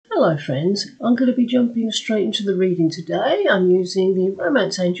Hello friends, I'm going to be jumping straight into the reading today. I'm using the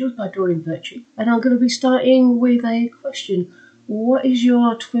Romance Angels by Doreen Virtue, and I'm going to be starting with a question. What is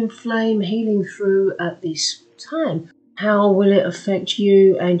your twin flame healing through at this time? How will it affect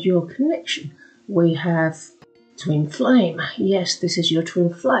you and your connection? We have twin flame. Yes, this is your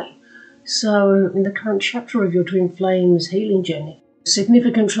twin flame. So in the current chapter of your twin flame's healing journey,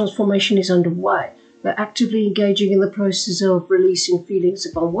 significant transformation is underway. They're actively engaging in the process of releasing feelings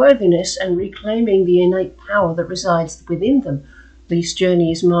of unworthiness and reclaiming the innate power that resides within them. This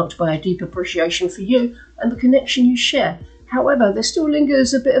journey is marked by a deep appreciation for you and the connection you share. However, there still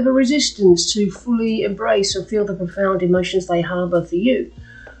lingers a bit of a resistance to fully embrace and feel the profound emotions they harbour for you.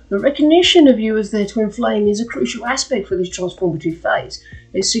 The recognition of you as their twin flame is a crucial aspect for this transformative phase.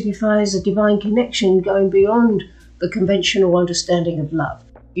 It signifies a divine connection going beyond the conventional understanding of love.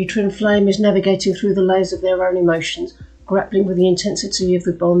 Your twin flame is navigating through the layers of their own emotions, grappling with the intensity of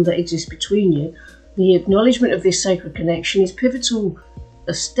the bond that exists between you. The acknowledgement of this sacred connection is pivotal,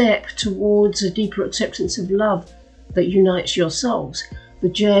 a step towards a deeper acceptance of love that unites your souls. The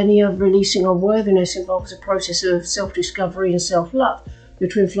journey of releasing unworthiness involves a process of self-discovery and self-love. Your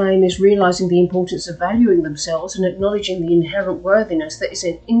twin flame is realizing the importance of valuing themselves and acknowledging the inherent worthiness that is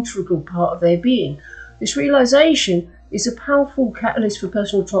an integral part of their being. This realization is a powerful catalyst for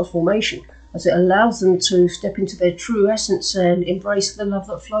personal transformation, as it allows them to step into their true essence and embrace the love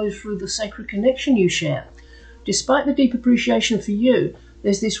that flows through the sacred connection you share. Despite the deep appreciation for you,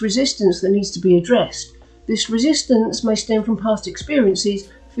 there's this resistance that needs to be addressed. This resistance may stem from past experiences,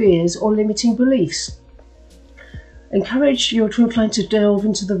 fears, or limiting beliefs. Encourage your twin flame to delve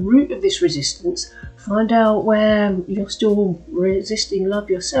into the root of this resistance. Find out where you're still resisting love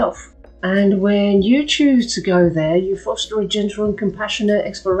yourself. And when you choose to go there, you foster a gentle and compassionate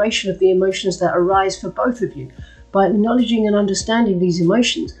exploration of the emotions that arise for both of you. By acknowledging and understanding these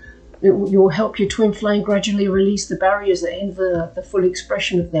emotions, it will help your twin flame gradually release the barriers that hinder the full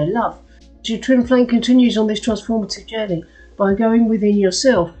expression of their love. As your twin flame continues on this transformative journey, by going within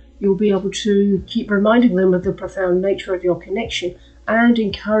yourself, you'll be able to keep reminding them of the profound nature of your connection and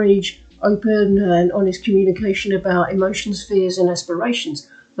encourage open and honest communication about emotions, fears, and aspirations.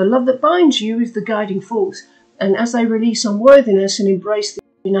 The love that binds you is the guiding force, and as they release unworthiness and embrace the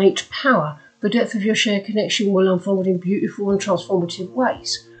innate power, the depth of your shared connection will unfold in beautiful and transformative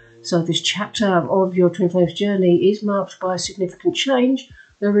ways. So this chapter of your twin flame's journey is marked by a significant change.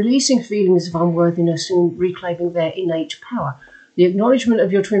 They're releasing feelings of unworthiness and reclaiming their innate power. The acknowledgement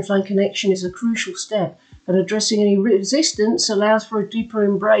of your twin flame connection is a crucial step, and addressing any resistance allows for a deeper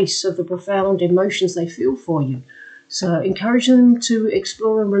embrace of the profound emotions they feel for you. So encourage them to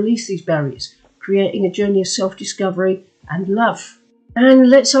explore and release these barriers, creating a journey of self-discovery and love. And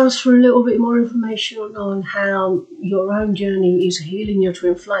let's ask for a little bit more information on how your own journey is healing your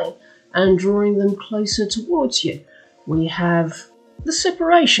twin flame and drawing them closer towards you. We have the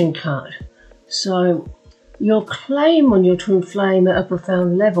separation card. So your claim on your twin flame at a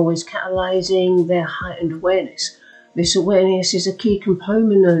profound level is catalyzing their heightened awareness. This awareness is a key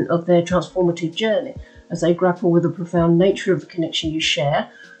component of their transformative journey. As they grapple with the profound nature of the connection you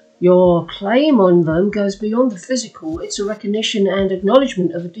share, your claim on them goes beyond the physical. It's a recognition and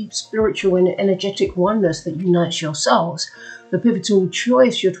acknowledgement of a deep spiritual and energetic oneness that unites your souls. The pivotal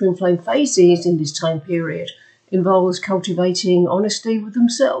choice your twin flame faces in this time period involves cultivating honesty with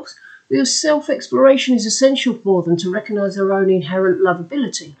themselves. This self-exploration is essential for them to recognize their own inherent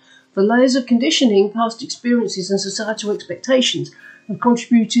lovability. The layers of conditioning, past experiences, and societal expectations have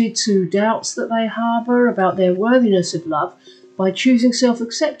contributed to doubts that they harbour about their worthiness of love. By choosing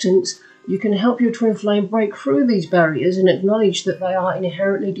self-acceptance, you can help your twin flame break through these barriers and acknowledge that they are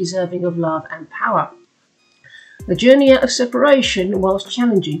inherently deserving of love and power. The journey out of separation, whilst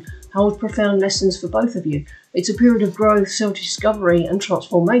challenging, holds profound lessons for both of you. It's a period of growth, self-discovery, and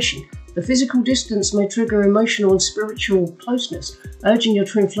transformation. The physical distance may trigger emotional and spiritual closeness, urging your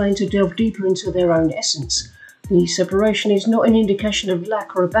twin flame to delve deeper into their own essence. The separation is not an indication of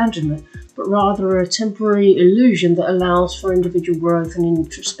lack or abandonment, but rather a temporary illusion that allows for individual growth and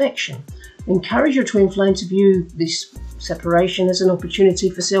introspection. Encourage your twin flame to view this separation as an opportunity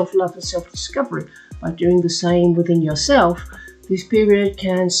for self-love and self-discovery. By doing the same within yourself, this period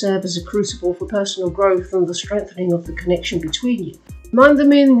can serve as a crucible for personal growth and the strengthening of the connection between you. Remind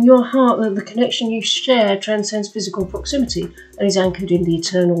them in your heart that the connection you share transcends physical proximity and is anchored in the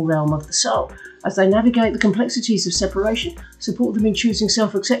eternal realm of the soul. As they navigate the complexities of separation, support them in choosing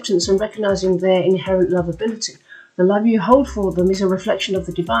self-acceptance and recognizing their inherent lovability. The love you hold for them is a reflection of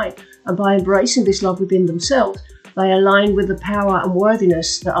the divine, and by embracing this love within themselves, they align with the power and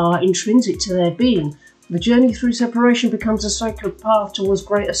worthiness that are intrinsic to their being. The journey through separation becomes a sacred path towards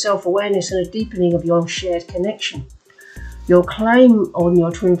greater self-awareness and a deepening of your shared connection. Your claim on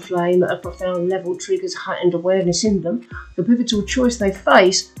your twin flame at a profound level triggers heightened awareness in them. The pivotal choice they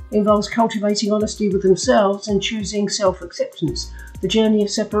face involves cultivating honesty with themselves and choosing self-acceptance. The journey of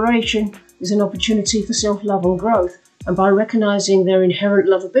separation is an opportunity for self-love and growth, and by recognizing their inherent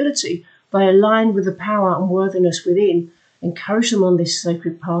lovability, they align with the power and worthiness within, encourage them on this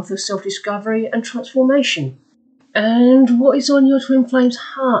sacred path of self-discovery and transformation. And what is on your twin flame's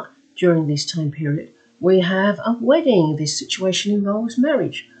heart during this time period? We have a wedding. This situation involves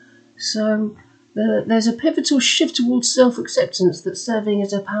marriage. So there's a pivotal shift towards self-acceptance that's serving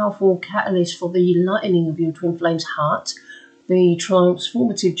as a powerful catalyst for the lightening of your twin flame's heart. The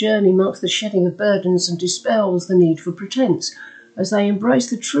transformative journey marks the shedding of burdens and dispels the need for pretense. As they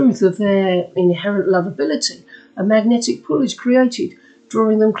embrace the truth of their inherent lovability, a magnetic pull is created,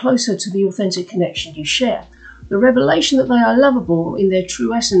 drawing them closer to the authentic connection you share. The revelation that they are lovable in their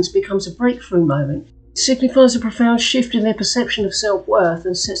true essence becomes a breakthrough moment. It signifies a profound shift in their perception of self-worth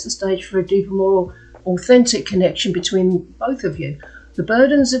and sets the stage for a deeper, more authentic connection between both of you. The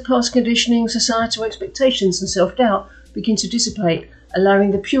burdens of past conditioning, societal expectations and self-doubt begin to dissipate,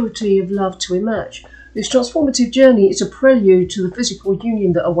 allowing the purity of love to emerge. This transformative journey is a prelude to the physical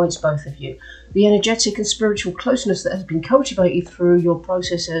union that awaits both of you. The energetic and spiritual closeness that has been cultivated through your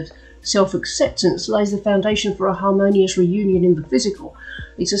process of self-acceptance lays the foundation for a harmonious reunion in the physical.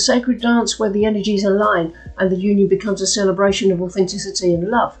 It's a sacred dance where the energies align and the union becomes a celebration of authenticity and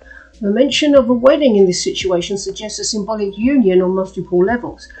love. The mention of a wedding in this situation suggests a symbolic union on multiple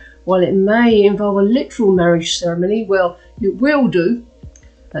levels. While it may involve a literal marriage ceremony, well, it will do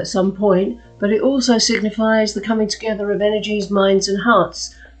at some point, but it also signifies the coming together of energies, minds and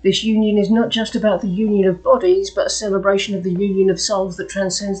hearts. This union is not just about the union of bodies, but a celebration of the union of souls that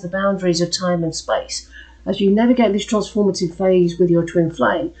transcends the boundaries of time and space. As you navigate this transformative phase with your twin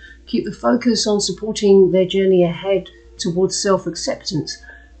flame, keep the focus on supporting their journey ahead towards self-acceptance.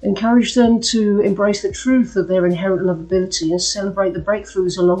 Encourage them to embrace the truth of their inherent lovability and celebrate the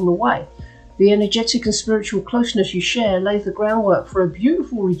breakthroughs along the way. The energetic and spiritual closeness you share lays the groundwork for a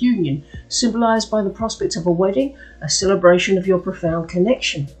beautiful reunion, symbolized by the prospect of a wedding, a celebration of your profound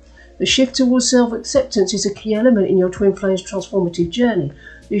connection. The shift towards self-acceptance is a key element in your twin flame's transformative journey.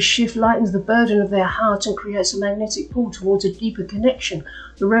 This shift lightens the burden of their heart and creates a magnetic pull towards a deeper connection.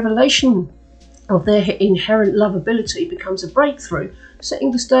 The revelation of their inherent lovability becomes a breakthrough, setting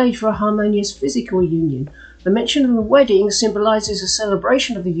the stage for a harmonious physical union. The mention of the wedding symbolizes a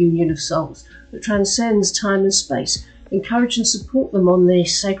celebration of the union of souls that transcends time and space. Encourage and support them on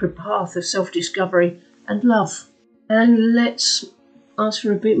this sacred path of self-discovery and love. And let's ask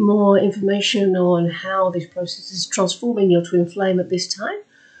for a bit more information on how this process is transforming your twin flame at this time.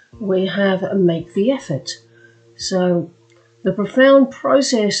 We have make the effort. So the profound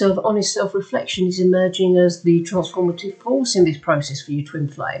process of honest self-reflection is emerging as the transformative force in this process for your twin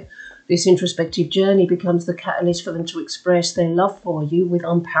flame. This introspective journey becomes the catalyst for them to express their love for you with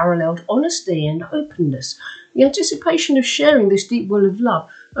unparalleled honesty and openness. The anticipation of sharing this deep well of love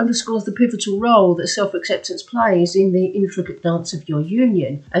underscores the pivotal role that self-acceptance plays in the intricate dance of your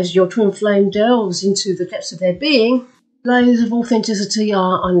union. As your twin flame delves into the depths of their being, layers of authenticity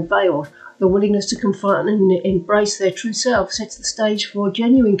are unveiled. The willingness to confront and embrace their true self sets the stage for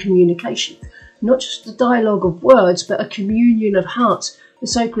genuine communication. Not just a dialogue of words, but a communion of hearts. The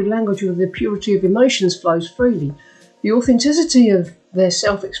sacred language of the purity of emotions flows freely. The authenticity of their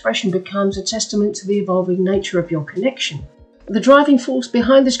self-expression becomes a testament to the evolving nature of your connection. The driving force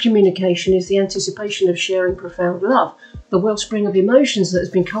behind this communication is the anticipation of sharing profound love. The wellspring of emotions that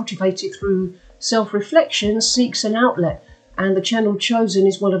has been cultivated through self-reflection seeks an outlet, and the channel chosen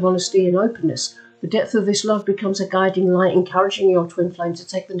is one of honesty and openness. The depth of this love becomes a guiding light, encouraging your twin flame to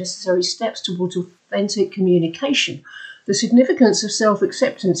take the necessary steps towards authentic communication. The significance of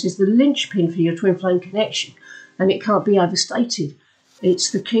self-acceptance is the linchpin for your twin flame connection, and it can't be overstated. It's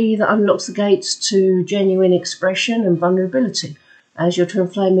the key that unlocks the gates to genuine expression and vulnerability. As your twin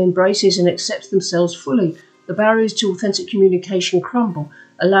flame embraces and accepts themselves fully, the barriers to authentic communication crumble,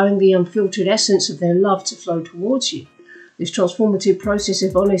 allowing the unfiltered essence of their love to flow towards you. This transformative process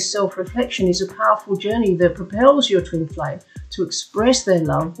of honest self-reflection is a powerful journey that propels your twin flame to express their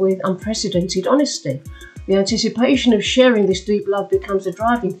love with unprecedented honesty. The anticipation of sharing this deep love becomes a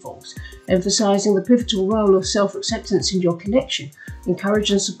driving force, emphasizing the pivotal role of self-acceptance in your connection.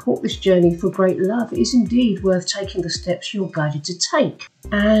 Encourage and support this journey, for great love is indeed worth taking the steps you're guided to take.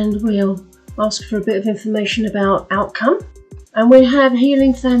 And we'll ask for a bit of information about outcome. And we have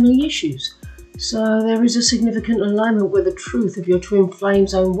healing family issues. So there is a significant alignment with the truth of your twin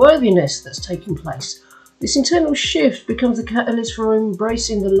flame's own worthiness that's taking place. This internal shift becomes the catalyst for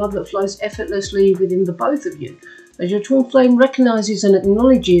embracing the love that flows effortlessly within the both of you. As your twin flame recognizes and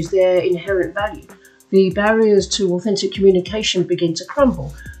acknowledges their inherent value, the barriers to authentic communication begin to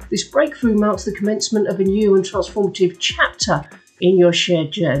crumble. This breakthrough marks the commencement of a new and transformative chapter in your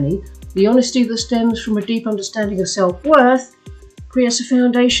shared journey. The honesty that stems from a deep understanding of self-worth creates a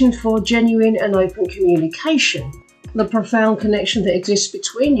foundation for genuine and open communication. The profound connection that exists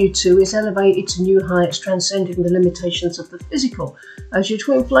between you two is elevated to new heights, transcending the limitations of the physical. As your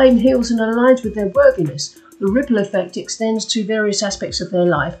twin flame heals and aligns with their worthiness, the ripple effect extends to various aspects of their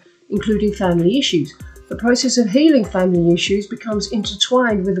life, including family issues. The process of healing family issues becomes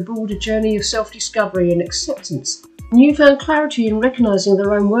intertwined with a broader journey of self-discovery and acceptance. Newfound clarity in recognizing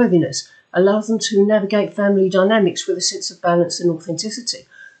their own worthiness allows them to navigate family dynamics with a sense of balance and authenticity.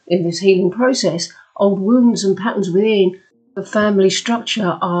 In this healing process, old wounds and patterns within the family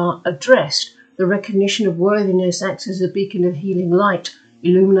structure are addressed. The recognition of worthiness acts as a beacon of healing light,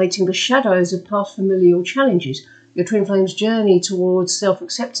 illuminating the shadows of past familial challenges. Your twin flame's journey towards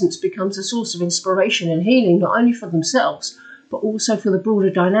self-acceptance becomes a source of inspiration and healing, not only for themselves, but also for the broader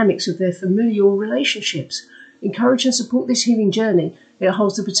dynamics of their familial relationships. Encourage and support this healing journey. It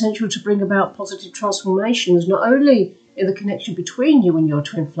holds the potential to bring about positive transformations, not only in the connection between you and your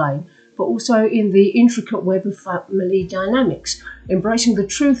twin flame, but also in the intricate web of family dynamics. Embracing the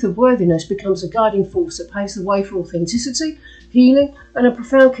truth of worthiness becomes a guiding force that paves the way for authenticity, healing, and a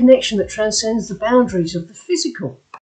profound connection that transcends the boundaries of the physical.